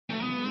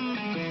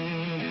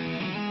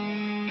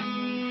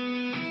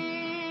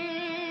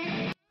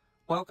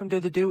Welcome to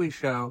The Dewey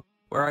Show,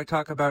 where I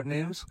talk about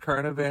news,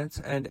 current events,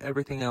 and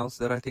everything else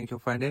that I think you'll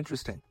find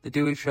interesting. The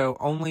Dewey Show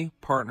only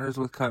partners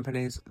with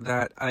companies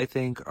that I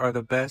think are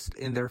the best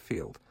in their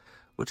field,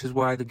 which is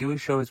why The Dewey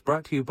Show is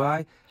brought to you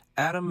by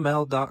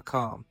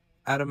AdamMel.com.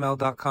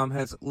 AdamMel.com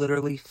has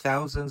literally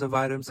thousands of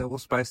items that will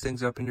spice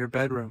things up in your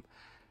bedroom.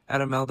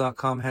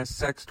 AdamMel.com has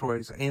sex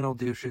toys, anal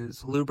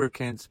douches,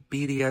 lubricants,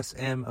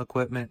 BDSM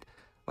equipment.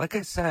 Like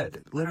I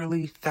said,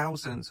 literally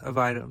thousands of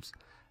items.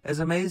 As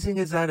amazing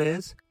as that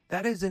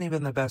isn't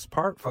even the best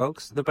part,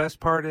 folks. The best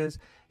part is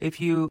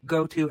if you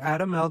go to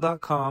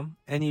AdamMel.com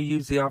and you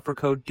use the offer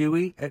code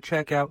DEWEY at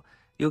checkout,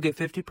 you'll get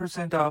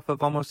 50% off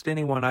of almost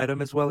any one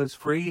item, as well as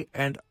free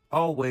and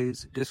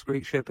always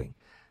discreet shipping.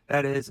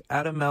 That is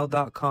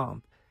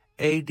AdamMel.com,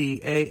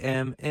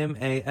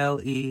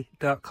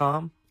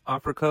 AdamMale.com,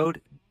 offer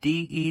code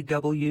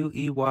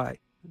DEWEY.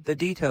 The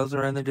details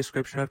are in the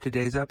description of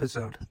today's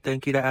episode.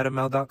 Thank you to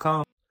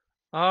AdamMel.com.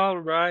 All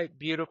right,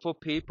 beautiful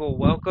people.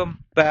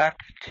 Welcome back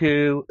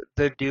to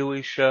The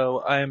Dewey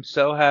Show. I am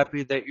so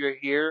happy that you're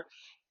here.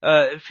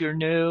 If you're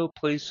new,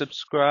 please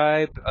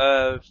subscribe,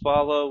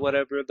 follow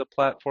whatever the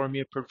platform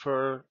you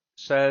prefer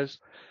says.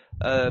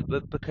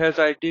 But because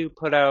I do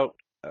put out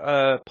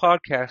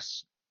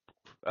podcasts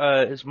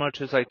as much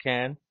as I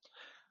can.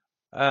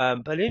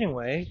 But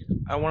anyway,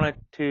 I wanted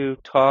to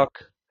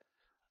talk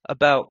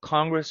about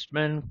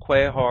Congressman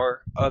Cuellar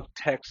of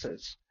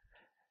Texas.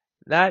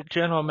 That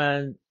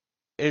gentleman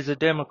is a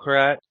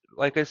Democrat,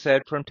 like I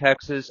said, from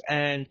Texas,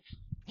 and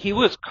he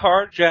was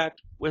carjacked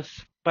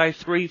by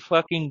three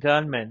fucking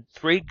gunmen.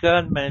 Three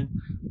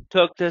gunmen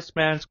took this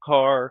man's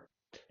car,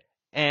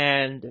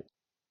 and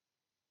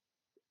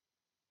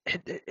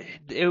it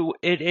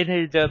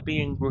ended up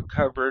being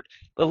recovered.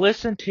 But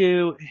listen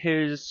to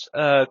his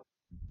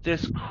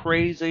this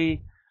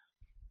crazy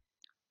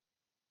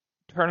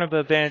turn of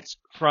events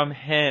from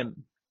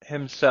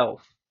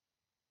himself.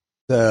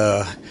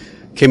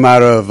 Came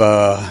out of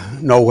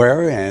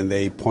nowhere and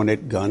they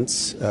pointed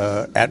guns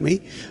at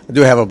me. I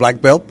do have a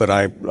black belt, but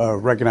I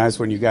recognize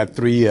when you got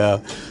three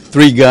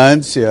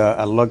guns.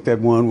 I looked at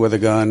one with a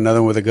gun,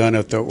 another with a gun,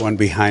 a third one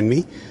behind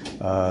me.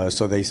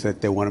 So they said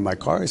they wanted my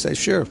car. I said,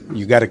 sure,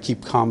 you got to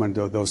keep calm in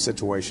those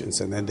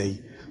situations. And then they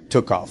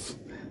took off.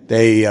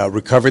 They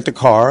recovered the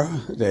car.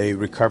 They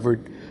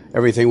recovered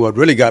everything. What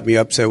really got me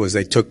upset was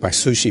they took my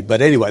sushi. But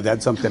anyway,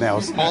 that's something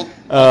else.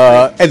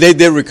 And they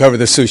did recover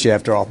the sushi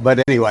after all.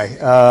 But anyway,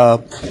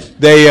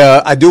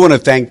 I do want to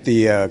thank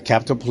the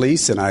Capitol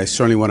Police, and I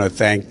certainly want to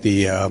thank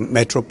the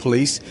Metro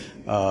Police.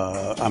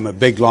 I'm a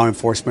big law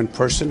enforcement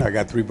person. I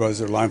got three brothers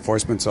that are law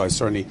enforcement, so I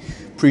certainly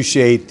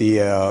appreciate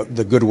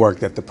the good work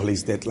that the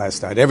police did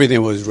last night.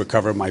 Everything was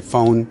recovered. My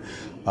phone,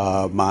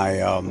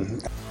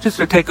 Just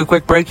to take a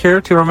quick break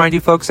here to remind you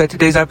folks that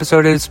today's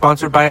episode is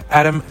sponsored by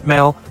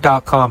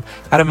AdamMale.com.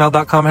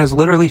 AdamMale.com has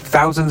literally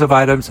thousands of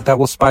items that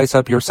will spice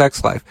up your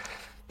sex life.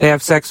 They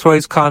have sex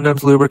toys,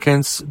 condoms,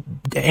 lubricants,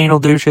 anal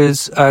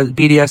douches,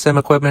 BDSM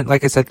equipment.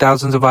 Like I said,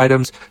 thousands of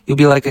items. You'll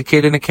be like a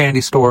kid in a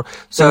candy store.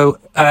 So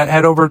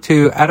head over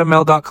to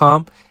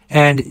AdamMale.com,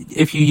 and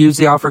if you use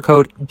the offer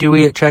code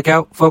DEWEY at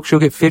checkout, folks, you'll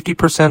get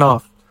 50%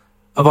 off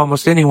of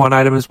almost any one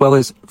item, as well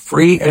as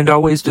free and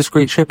always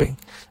discreet shipping.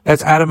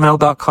 That's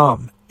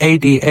AdamMale.com,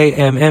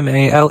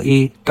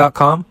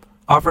 AdamMale.com,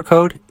 offer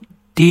code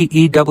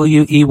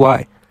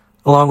DEWEY.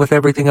 Along with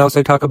everything else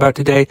I talk about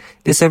today,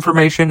 this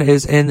information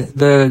is in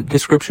the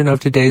description of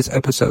today's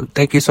episode.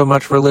 Thank you so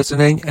much for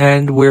listening,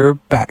 and we're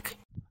back.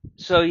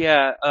 So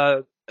yeah,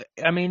 I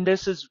mean,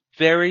 this is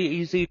very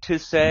easy to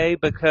say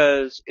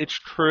because it's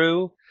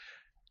true.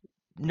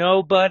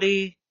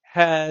 Nobody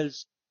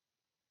has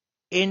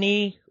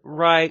any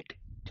right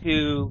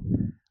to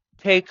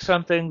take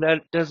something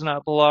that does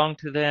not belong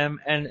to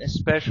them, and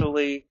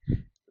especially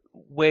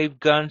wave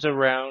guns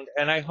around.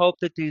 And I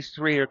hope that these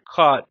three are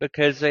caught,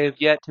 because they have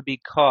yet to be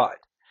caught.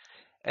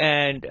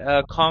 And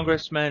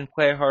Congressman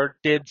Cuellar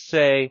did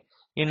say,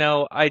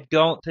 I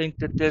don't think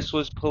that this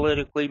was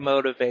politically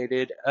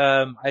motivated.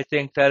 I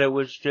think that it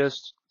was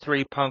just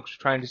three punks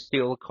trying to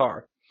steal a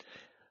car.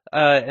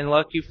 And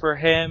lucky for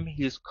him,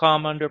 he's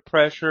calm under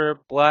pressure,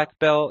 black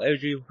belt,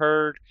 as you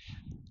heard.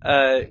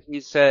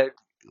 He said,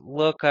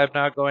 look, I'm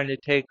not going to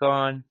take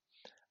on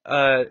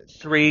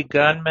three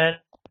gunmen,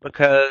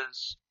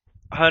 because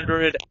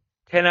 10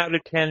 out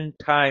of 10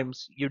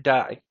 times you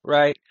die,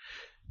 right?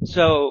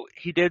 So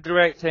he did the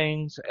right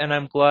things, and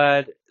I'm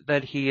glad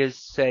that he is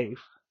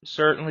safe.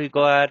 Certainly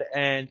glad,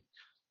 and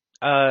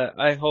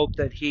I hope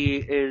that he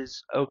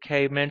is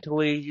okay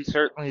mentally. He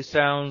certainly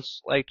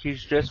sounds like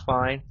he's just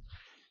fine.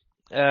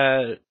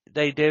 They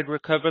did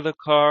recover the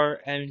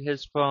car and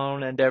his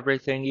phone and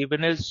everything,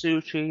 even his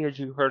sushi, as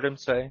you heard him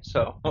say.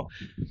 So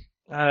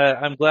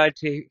I'm glad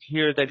to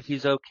hear that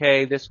he's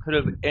okay. This could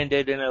have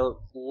ended in a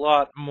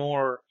lot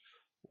more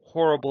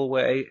horrible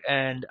way,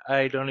 and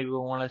I don't even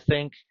want to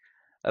think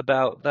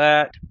about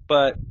that.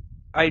 But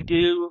I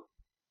do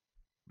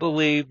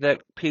believe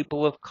that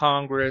people of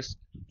Congress,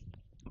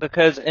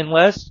 because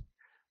unless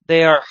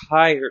they are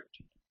hired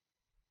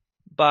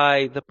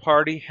by the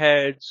party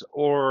heads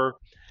or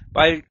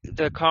by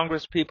the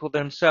Congress people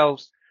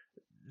themselves.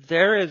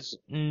 There is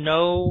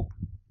no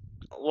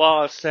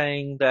law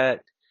saying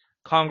that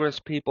Congress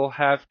people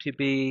have to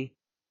be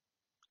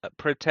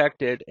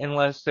protected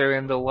unless they're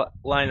in the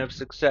line of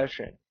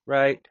succession,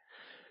 right?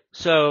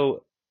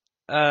 So,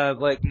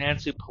 like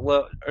Nancy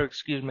Pelosi, or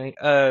excuse me,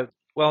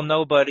 well,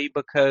 nobody,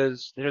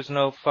 because there's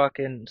no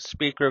fucking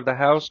Speaker of the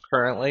House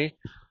currently,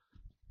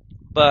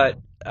 but,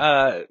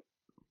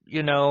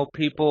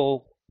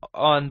 people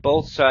on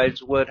both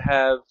sides would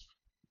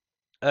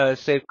have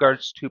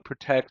safeguards to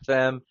protect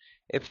them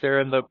if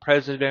they're in the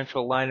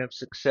presidential line of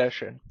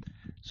succession.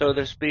 So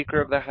the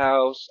Speaker of the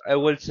House, I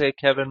would say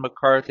Kevin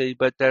McCarthy,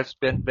 but that's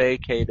been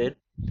vacated,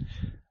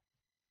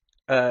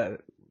 uh,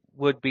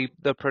 would be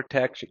the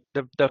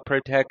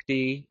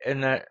protectee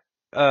in that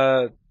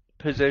uh,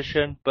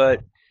 position,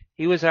 but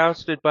he was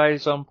ousted by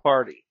his own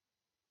party.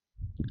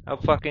 How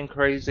fucking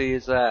crazy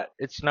is that?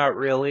 It's not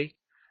really.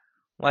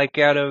 Like,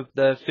 out of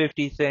the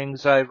 50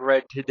 things I've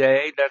read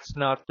today, that's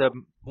not the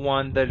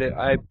one that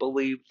I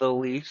believe the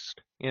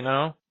least, you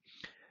know?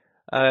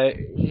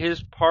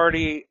 His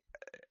party,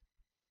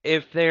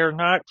 if they're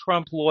not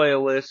Trump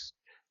loyalists,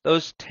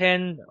 those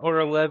 10 or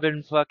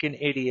 11 fucking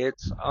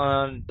idiots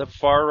on the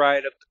far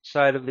right of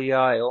side of the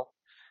aisle,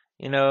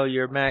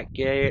 your Matt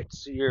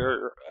Gaetz,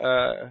 your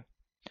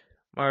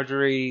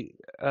Marjorie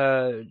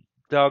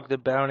Dog the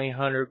Bounty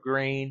Hunter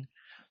Green,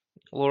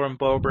 Lauren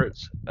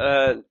Boeberts,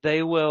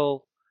 they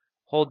will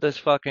hold this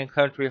fucking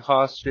country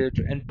hostage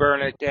and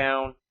burn it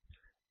down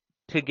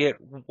to get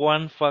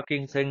one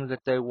fucking thing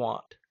that they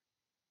want.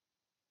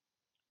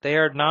 They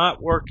are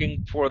not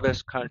working for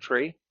this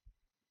country.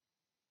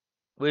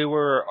 We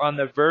were on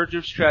the verge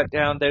of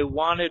shutdown. They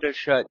wanted a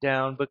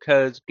shutdown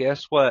because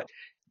guess what?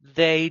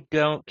 They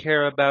don't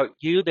care about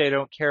you. They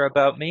don't care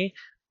about me.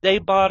 They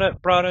brought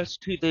us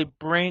to the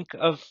brink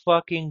of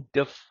fucking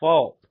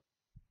default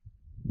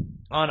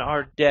on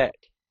our debt.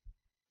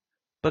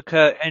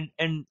 Because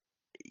and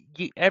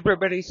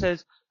everybody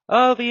says,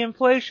 "Oh, the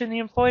inflation, the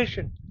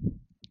inflation."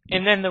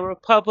 And then the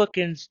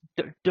Republicans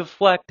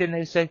deflect and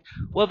they say,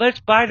 "Well,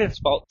 that's Biden's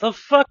fault." The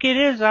fuck it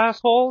is,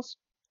 assholes.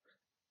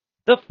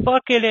 The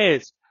fuck it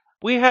is.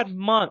 We had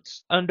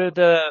months under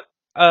the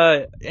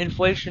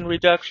Inflation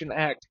Reduction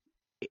Act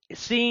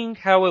seeing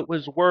how it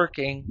was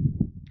working,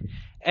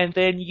 and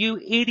then you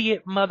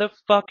idiot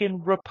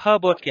motherfucking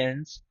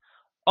Republicans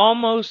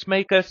almost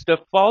make us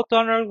default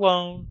on our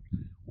loan,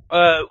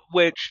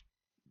 which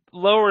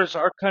lowers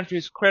our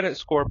country's credit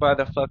score, by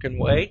the fucking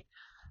way.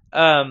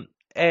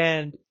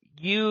 And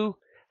you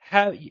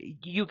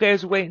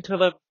guys wait until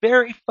the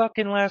very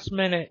fucking last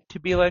minute to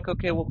be like,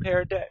 okay, we'll pay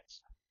our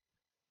debts.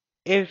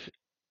 If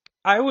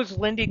I was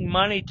lending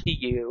money to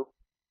you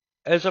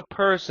as a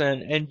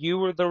person and you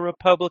were the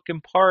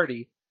Republican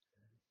Party,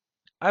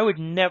 I would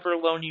never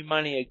loan you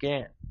money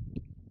again.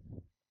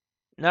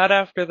 Not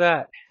after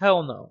that.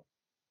 Hell no.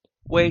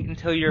 Wait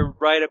until you're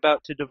right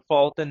about to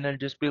default and then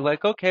just be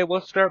like, okay,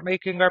 we'll start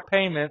making our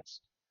payments.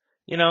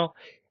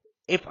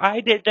 If I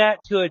did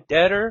that to a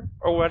debtor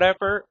or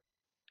whatever,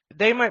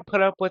 they might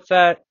put up with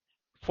that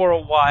for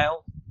a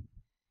while,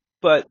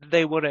 but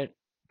they wouldn't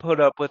put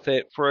up with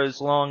it for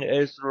as long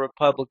as the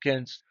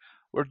Republicans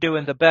were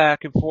doing the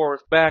back and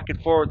forth, back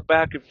and forth,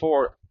 back and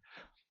forth.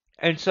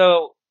 And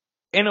so,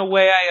 in a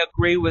way, I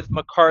agree with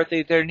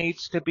McCarthy. There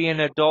needs to be an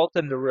adult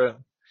in the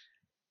room.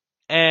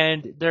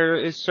 And there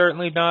is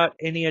certainly not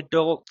any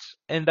adults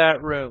in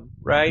that room,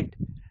 right?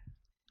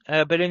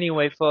 But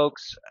anyway,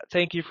 folks,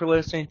 thank you for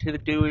listening to The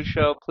Dewey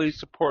Show. Please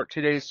support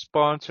today's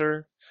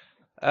sponsor.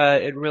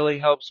 It really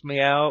helps me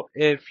out.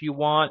 If you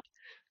want,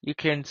 you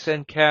can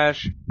send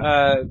cash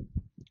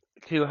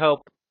to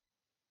help,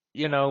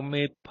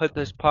 me put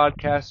this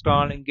podcast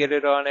on and get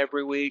it on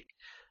every week.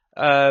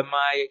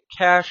 My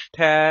cash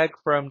tag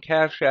from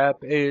Cash App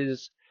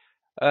is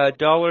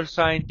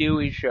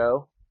 $Dewey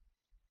Show.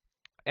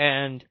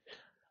 And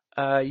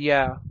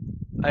yeah,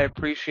 I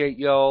appreciate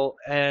y'all,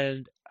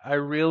 and I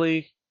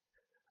really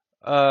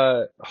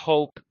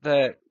hope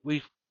that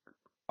we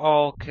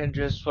all can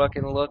just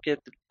fucking look at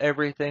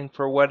everything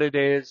for what it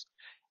is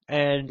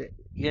and,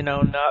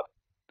 not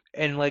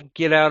and like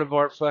get out of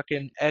our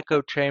fucking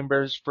echo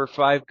chambers for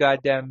 5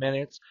 goddamn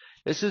minutes.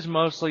 This is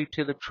mostly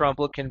to the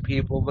Trumplican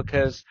people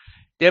because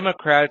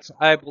Democrats,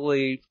 I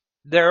believe,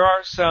 there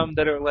are some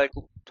that are like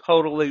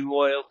totally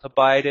loyal to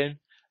Biden.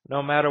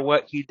 No matter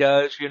what he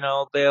does,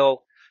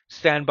 they'll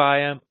stand by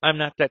him. I'm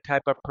not that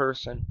type of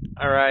person.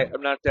 Alright?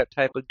 I'm not that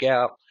type of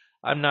gal.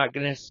 I'm not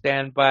gonna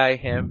stand by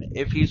him.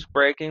 If he's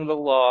breaking the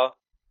law,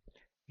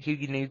 he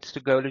needs to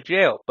go to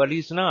jail. But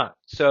he's not.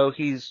 So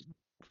he's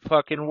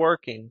fucking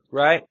working,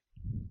 right?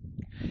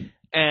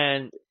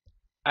 And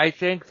I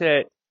think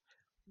that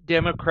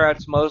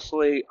Democrats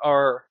mostly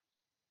are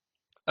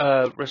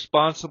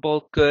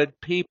responsible, good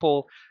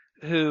people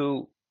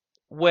who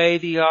weigh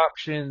the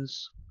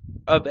options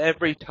of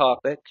every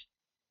topic,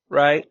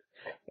 right?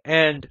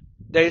 And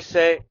they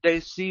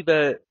see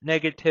the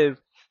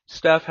negative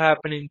stuff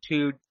happening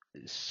to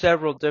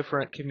several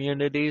different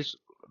communities,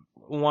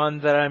 one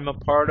that I'm a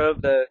part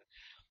of, the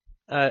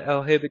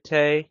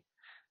LGBT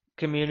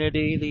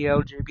community, the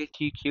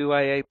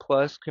LGBTQIA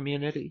plus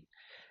community.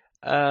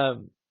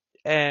 Um,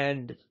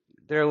 and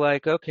they're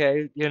like,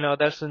 okay,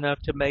 that's enough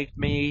to make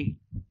me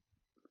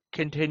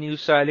continue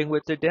siding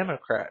with the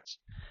Democrats.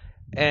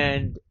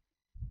 And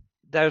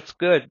that's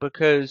good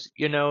because,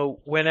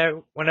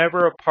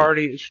 whenever a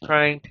party is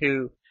trying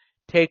to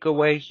take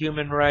away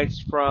human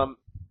rights from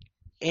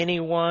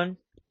anyone,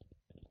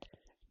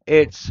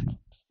 it's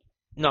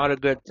not a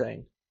good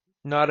thing.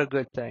 Not a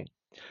good thing.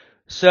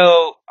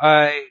 So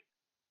I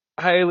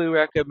highly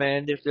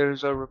recommend, if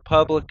there's a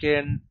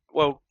Republican,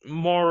 well,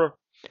 more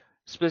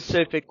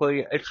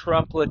specifically a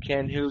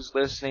Trumplican who's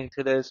listening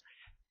to this,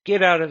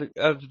 get out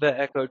of the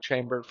echo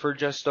chamber for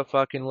just a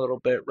fucking little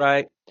bit,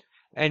 right?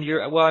 And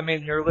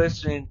you're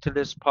listening to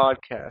this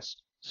podcast,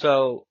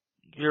 so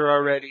you're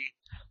already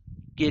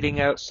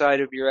getting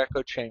outside of your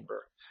echo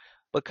chamber.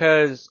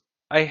 Because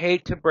I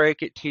hate to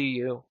break it to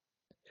you,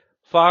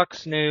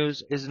 Fox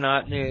News is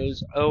not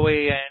news,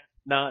 OAN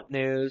not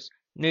news,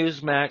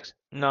 Newsmax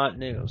not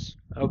news,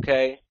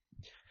 okay?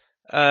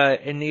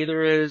 And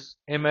neither is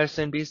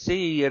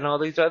MSNBC and all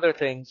these other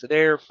things.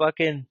 They're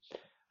fucking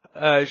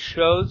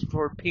shows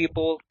for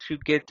people to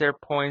get their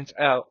points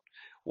out.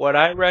 What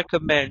I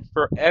recommend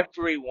for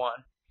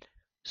everyone,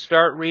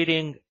 start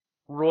reading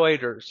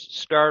Reuters,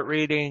 start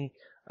reading,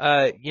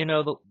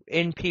 the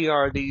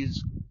NPR,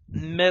 these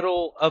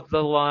middle of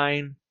the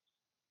line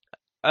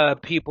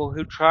people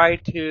who try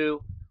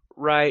to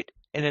write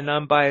in an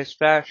unbiased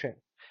fashion.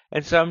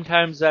 And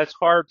sometimes that's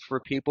hard for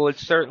people.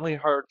 It's certainly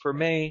hard for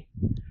me.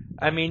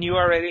 I mean, you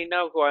already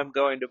know who I'm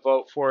going to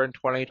vote for in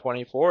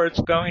 2024.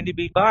 It's going to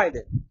be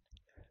Biden,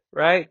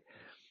 right?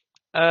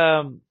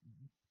 Um,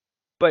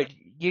 but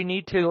you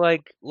need to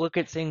look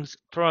at things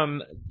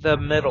from the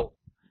middle,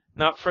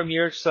 not from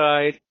your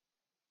side,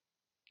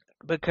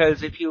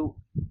 because if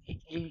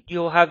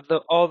you'll have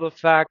all the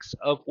facts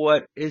of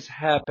what is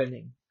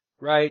happening,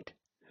 right?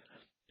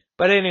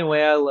 But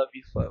anyway, I love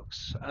you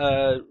folks.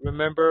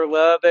 Remember,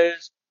 love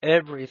is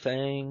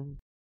everything.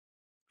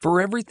 For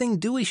everything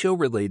Dewey Show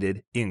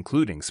related,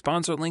 including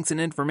sponsor links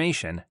and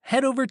information,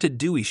 head over to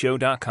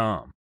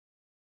DeweyShow.com.